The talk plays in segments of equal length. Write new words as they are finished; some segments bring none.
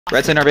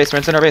Red's in our base,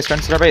 Red's in our base,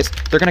 Red's in our base.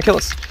 They're gonna kill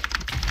us.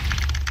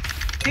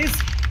 He's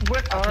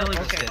with our...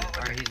 Okay.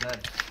 Alright, he's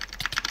dead.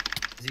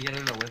 Is he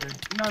getting the wither?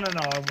 No,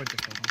 I would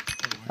just kill him.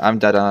 I'm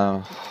dead,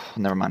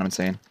 never mind, I'm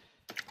insane.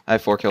 I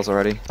have 4 kills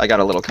already. I got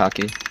a little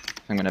cocky,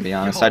 if I'm gonna be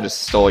honest. I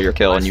just stole your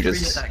kill and you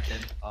just...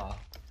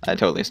 I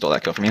totally stole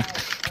that kill from you.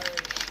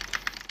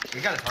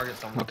 We gotta target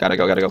someone. Oh, gotta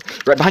go.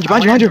 Red,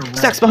 behind you!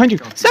 Stacks behind you!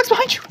 Stacks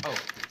behind you! Oh.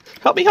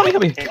 Help me! Yellow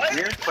dude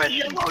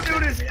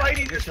is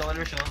fighting. We're chilling.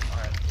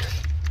 Alright.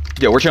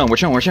 Yo, we're chilling.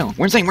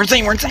 We're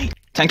insane.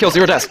 10 kills,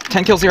 0 deaths.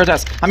 10 kills, 0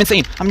 deaths. I'm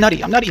insane. I'm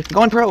nutty. I'm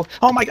going pro.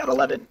 Oh my god,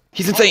 11.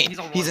 He's insane.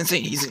 He's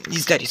insane.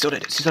 He's dead. He's still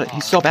dead.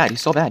 He's so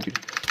bad, dude.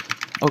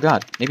 Oh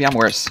god, maybe I'm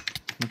worse.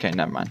 Okay,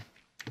 never mind.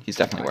 He's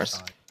definitely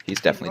worse. He's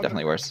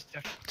definitely worse.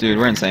 Dude,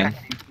 we're insane.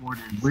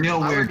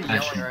 Real weird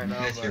passion. Right now,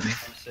 You guys hear me?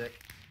 I'm sick.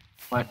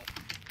 What?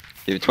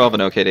 Dude, 12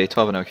 and OKD.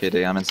 12 and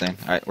OKD. I'm insane.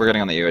 Alright, we're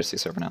getting on the UHC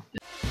server now.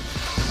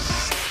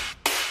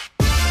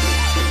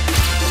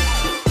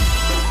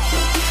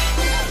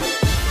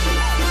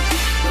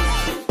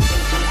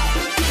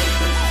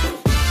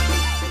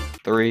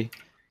 Three,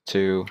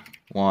 2,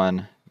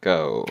 1,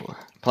 go.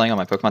 Playing on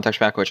my Pokemon texture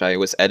pack, which I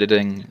was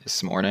editing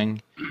this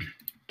morning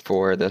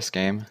for this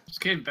game. This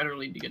game better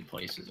lead to good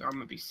places, or I'm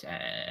gonna be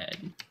sad.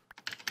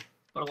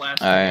 But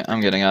alas. Alright, I'm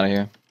getting out of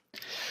here.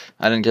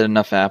 I didn't get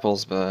enough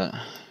apples, but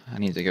I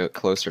need to go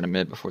closer to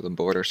mid before the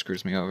border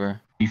screws me over.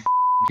 You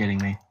kidding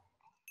me?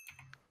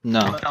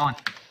 No.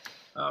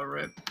 Oh,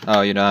 rip.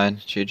 Oh, you died.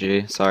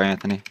 GG. Sorry,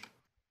 Anthony.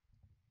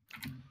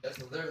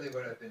 That's literally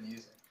what I've been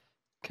using.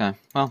 Okay,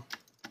 well,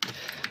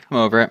 I'm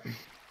over it.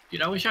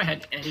 Dude, I wish I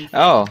had anything.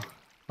 Oh,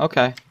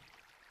 okay.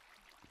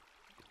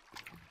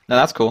 No,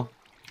 that's cool.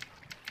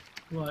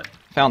 What?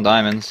 Found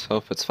diamonds.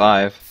 Hope it's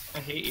 5. I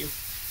hate you.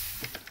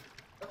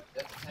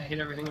 I hate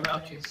everything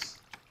about you.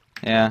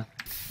 Yeah,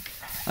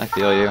 I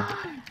feel you.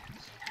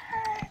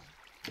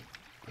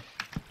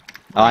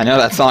 Oh, I know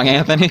that song,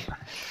 Anthony.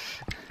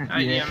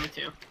 Yeah, me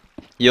too.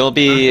 You'll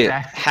be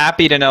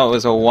happy to know it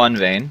was a 1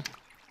 vein.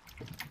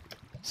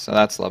 So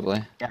that's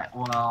lovely. Yeah,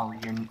 well,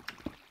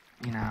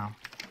 you know,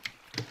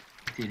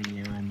 did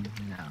you and,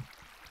 you know.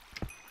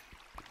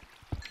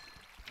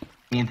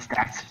 Me and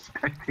Stacks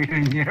are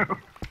spectating you.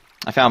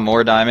 I found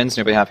more diamonds.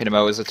 You'll be happy to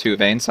know it was a 2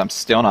 vein, so I'm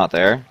still not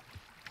there.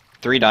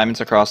 3 diamonds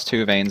across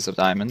 2 veins of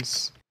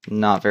diamonds.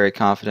 Not very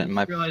confident in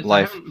my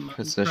life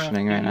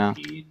positioning right now.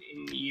 In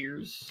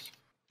years.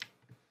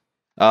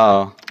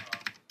 Oh.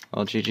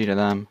 Well, GG to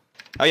them.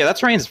 Oh yeah,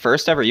 that's Rain's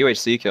first ever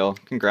UHC kill.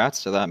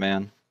 Congrats to that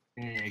man.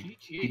 I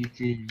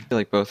feel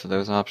like both of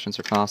those options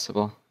are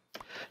possible.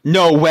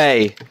 No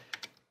way!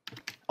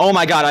 Oh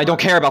my god, I don't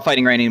care about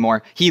fighting Rain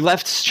anymore. He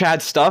left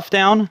Chad's stuff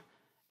down,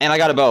 and I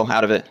got a bow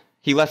out of it.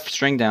 He left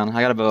string down.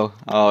 I got a bow.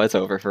 Oh, it's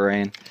over for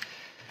Rain.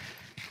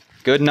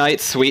 Good night,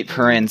 sweet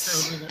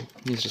prince.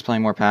 He's just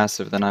playing more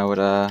passive than I would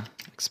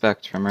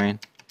expect from Rain.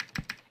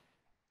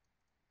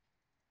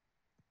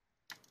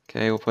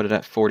 Okay, we'll put it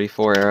at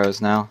 44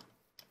 arrows now.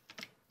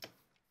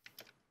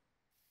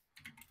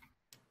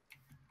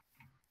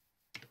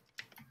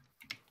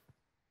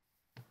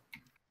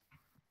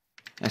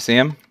 I see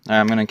him.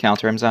 Alright, I'm gonna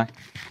counter him, Zach.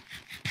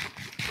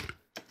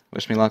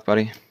 Wish me luck,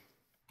 buddy.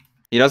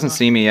 He doesn't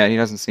see me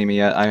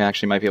yet. I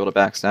actually might be able to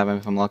backstab him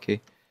if I'm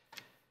lucky.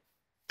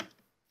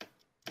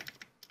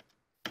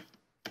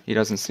 He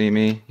doesn't see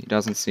me.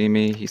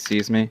 He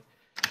sees me.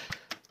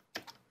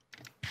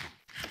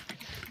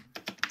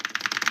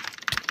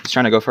 He's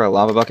trying to go for a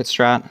lava bucket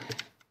strat.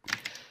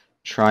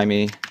 Try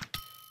me.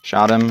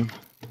 Shot him.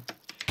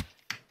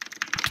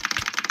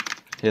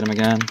 Hit him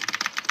again.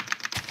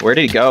 Where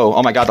did he go?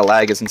 Oh my god, the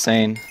lag is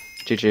insane.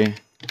 GG.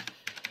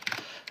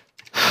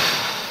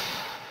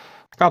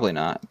 Probably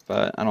not,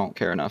 but I don't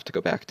care enough to go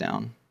back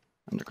down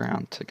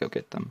underground to go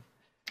get them.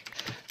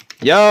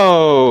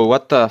 Yo!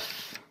 What the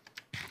f...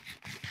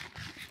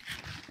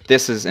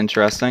 This is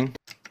interesting.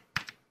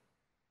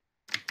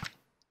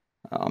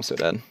 Oh, I'm so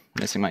dead.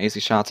 Missing my easy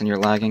shots and you're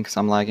lagging because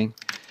I'm lagging.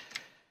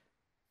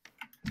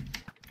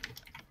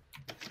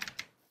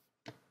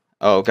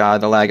 Oh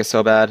god, the lag is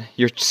so bad.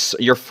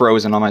 You're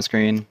frozen on my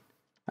screen.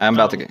 I'm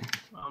about to get...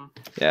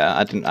 Yeah,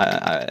 I didn't...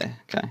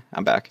 Okay,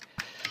 I'm back.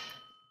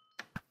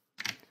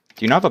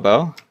 Do you not have a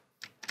bow?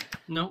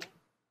 Nope.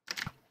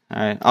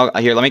 Alright,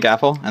 here, let me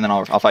gapple, and then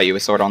I'll fight you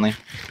with sword only.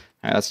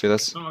 Alright, let's do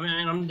this. Oh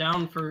man, I'm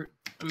down for...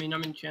 I mean,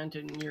 I'm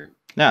enchanted and you're...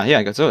 Yeah,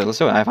 let's do it. Let's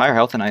do it. I have higher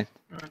health than I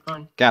Alright,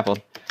 fine.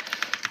 gappled.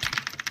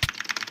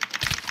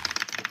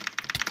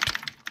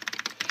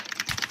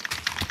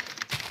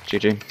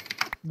 GG.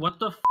 What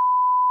the f...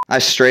 I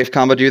strafe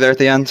comboed you there at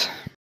the end.